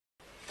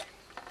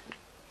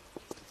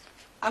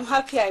I'm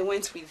happy I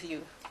went with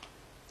you.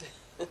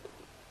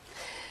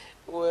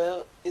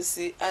 Well, you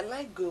see, I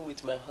like going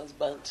with my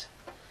husband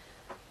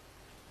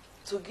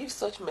to give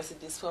such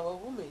messages for our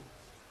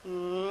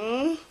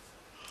women.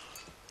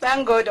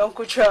 Thank God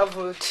Uncle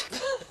traveled.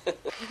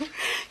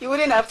 You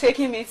wouldn't have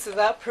taken me to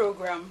that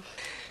program.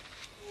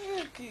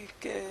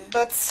 Okay.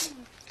 But,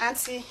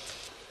 Auntie,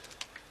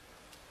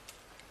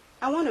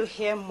 I want to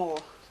hear more.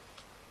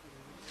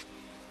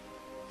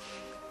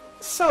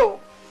 So,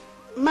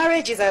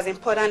 marriage is as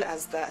important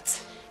as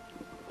that?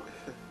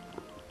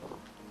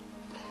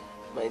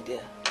 My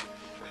dear,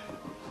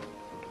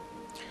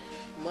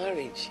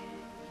 marriage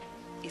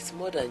is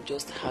more than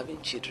just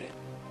having children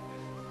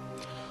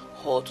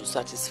or to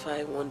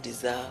satisfy one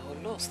desire or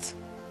lust.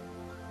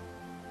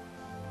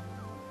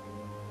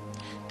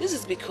 This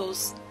is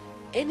because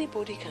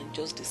anybody can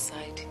just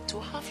decide to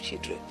have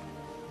children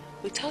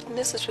without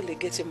necessarily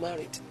getting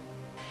married.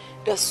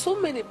 There are so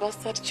many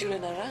bastard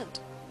children around,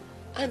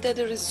 and they're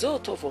the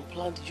result of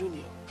unplanned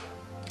union.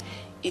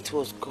 It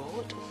was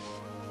God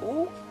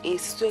who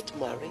instituted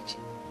marriage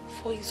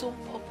for his own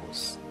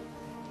purpose.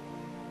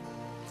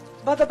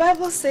 But the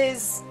Bible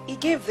says he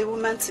gave the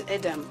woman to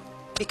Adam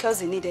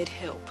because he needed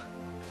help.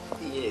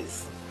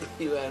 Yes,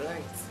 you are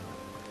right.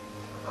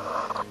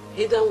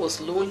 Adam was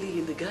lonely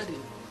in the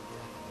garden,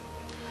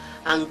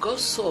 and God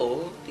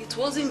saw it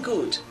wasn't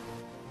good.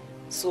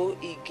 So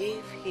he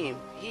gave him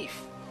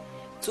Eve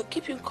to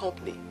keep him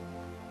company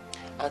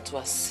and to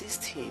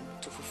assist him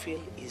to fulfill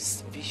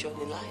his vision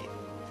in life.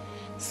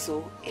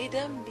 So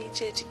Adam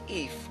needed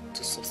Eve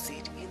to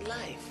succeed in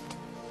life.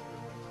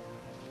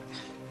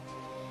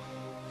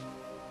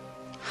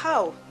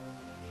 How?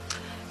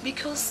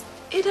 Because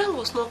Adam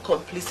was not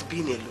complete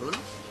being alone.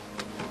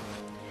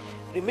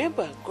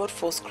 Remember, God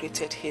first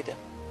created Adam.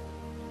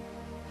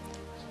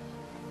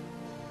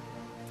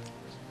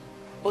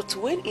 But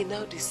when he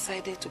now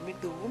decided to make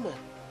the woman,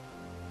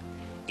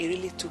 he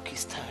really took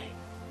his time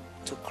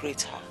to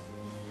create her.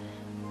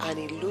 And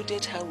he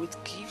loaded her with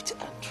gifts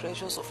and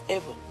treasures of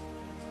heaven,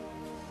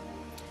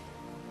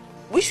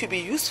 which will be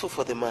useful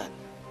for the man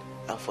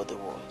and for the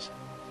world.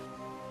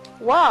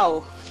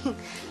 Wow,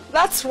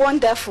 that's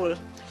wonderful.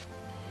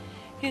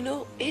 You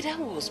know,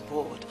 Adam was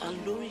bored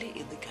and lonely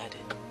in the garden,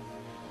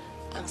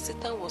 and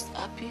Satan was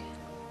happy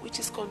with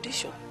his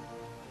condition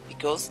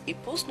because he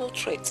posed no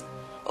threat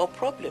or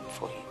problem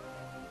for him.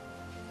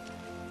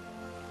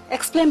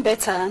 Explain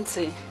better,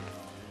 Auntie.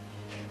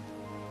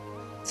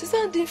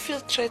 Satan didn't feel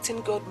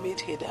threatened. God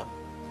made Adam,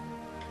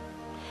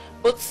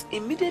 but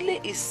immediately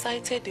he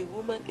sighted the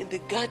woman in the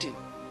garden,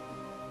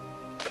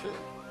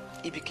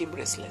 he became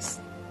restless.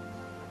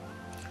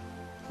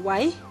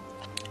 Why?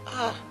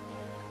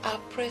 Our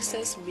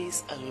presence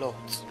means a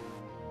lot.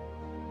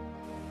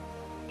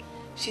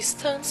 She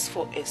stands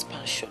for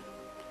expansion,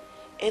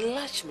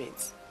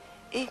 enlargement,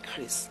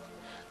 increase,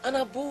 and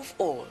above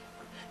all,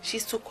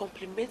 she's to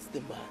complement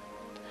the man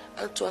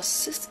and to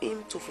assist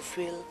him to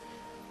fulfill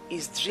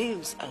his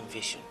dreams and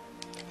vision.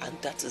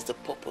 And that is the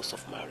purpose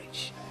of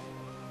marriage.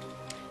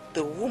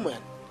 The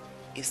woman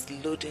is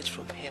loaded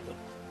from heaven.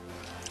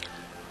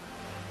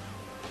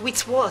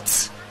 With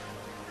what?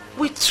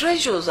 With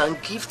treasures and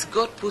gifts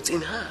God put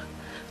in her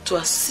to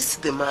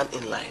assist the man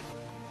in life.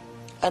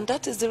 And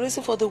that is the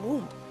reason for the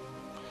womb.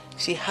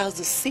 She has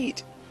the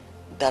seed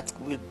that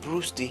will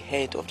bruise the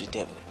head of the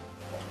devil.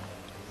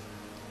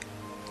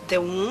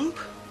 The womb?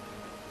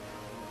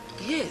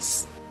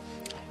 Yes.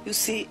 You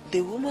see,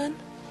 the woman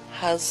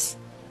has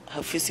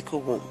her physical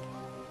womb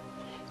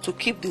to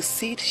keep the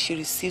seed she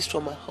receives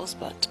from her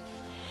husband,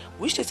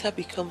 which later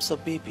becomes a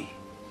baby.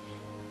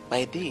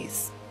 By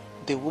this,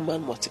 the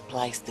woman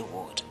multiplies the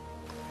word.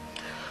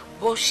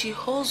 But she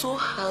also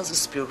has a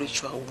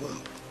spiritual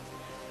womb,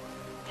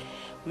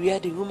 where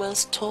the woman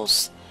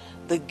stores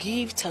the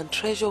gifts and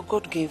treasure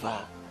God gave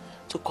her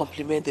to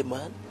complement the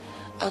man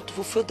and to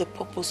fulfill the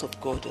purpose of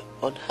God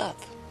on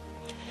earth.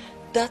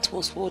 That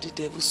was what the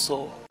devil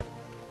saw,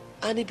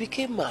 and he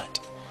became mad,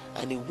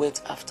 and he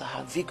went after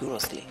her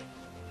vigorously.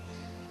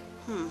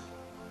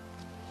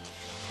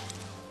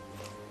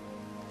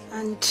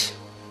 And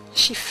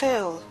she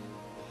fell.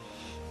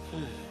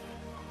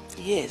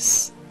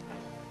 Yes,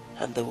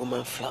 and the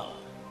woman fell.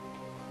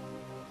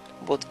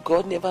 But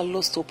God never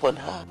lost hope on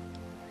her,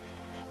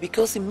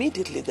 because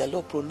immediately the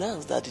Lord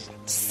pronounced that the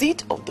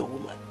seed of the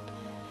woman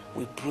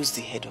will bruise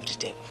the head of the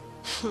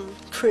devil.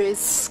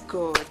 Praise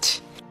God.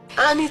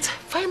 And it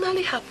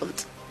finally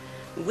happened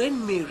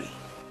when Mary,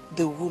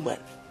 the woman,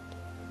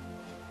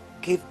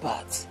 gave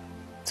birth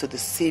to the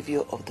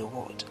Savior of the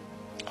world,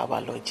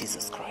 our Lord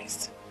Jesus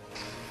Christ.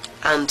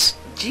 And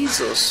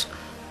Jesus,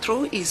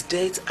 through his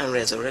death and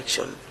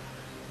resurrection,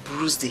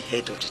 bruised the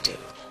head of the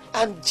devil.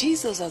 And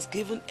Jesus has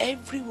given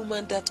every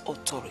woman that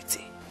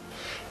authority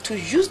to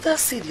use that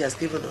seed he has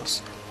given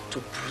us to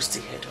bruise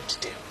the head of the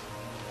devil.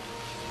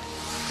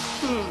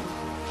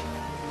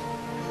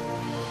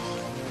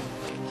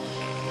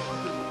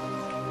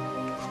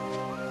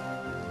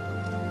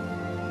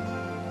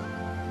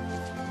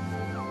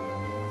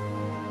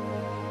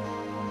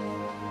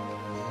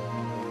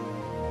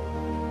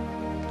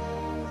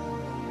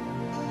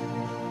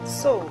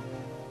 So,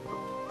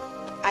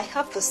 I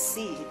have the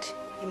seed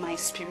in my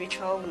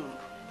spiritual womb.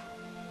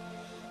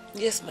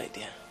 Yes, my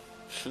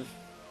dear.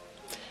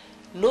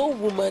 No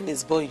woman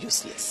is born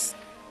useless.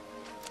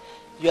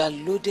 You are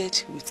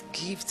loaded with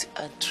gifts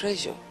and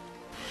treasure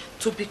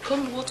to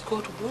become what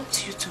God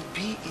wants you to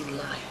be in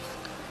life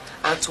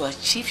and to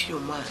achieve your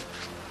man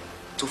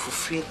to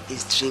fulfill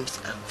his dreams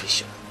and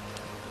vision.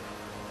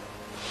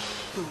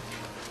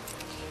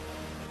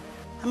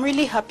 I'm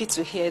really happy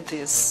to hear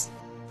this.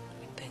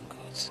 Thank God.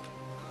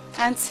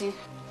 Auntie.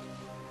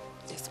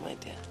 Yes, my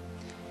dear.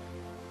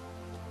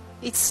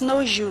 It's no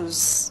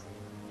use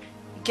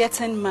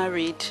getting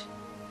married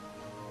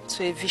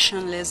to a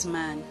visionless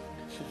man.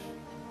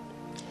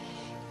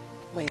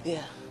 My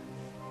dear,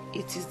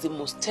 it is the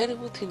most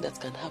terrible thing that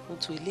can happen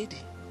to a lady.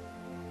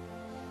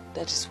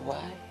 That is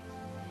why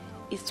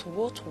it's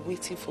worth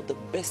waiting for the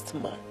best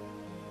man.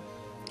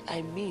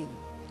 I mean,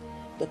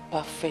 the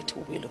perfect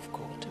will of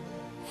God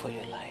for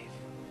your life.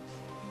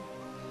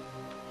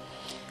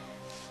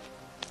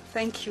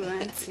 Thank you,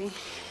 Auntie.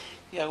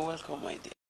 You are welcome, my dear.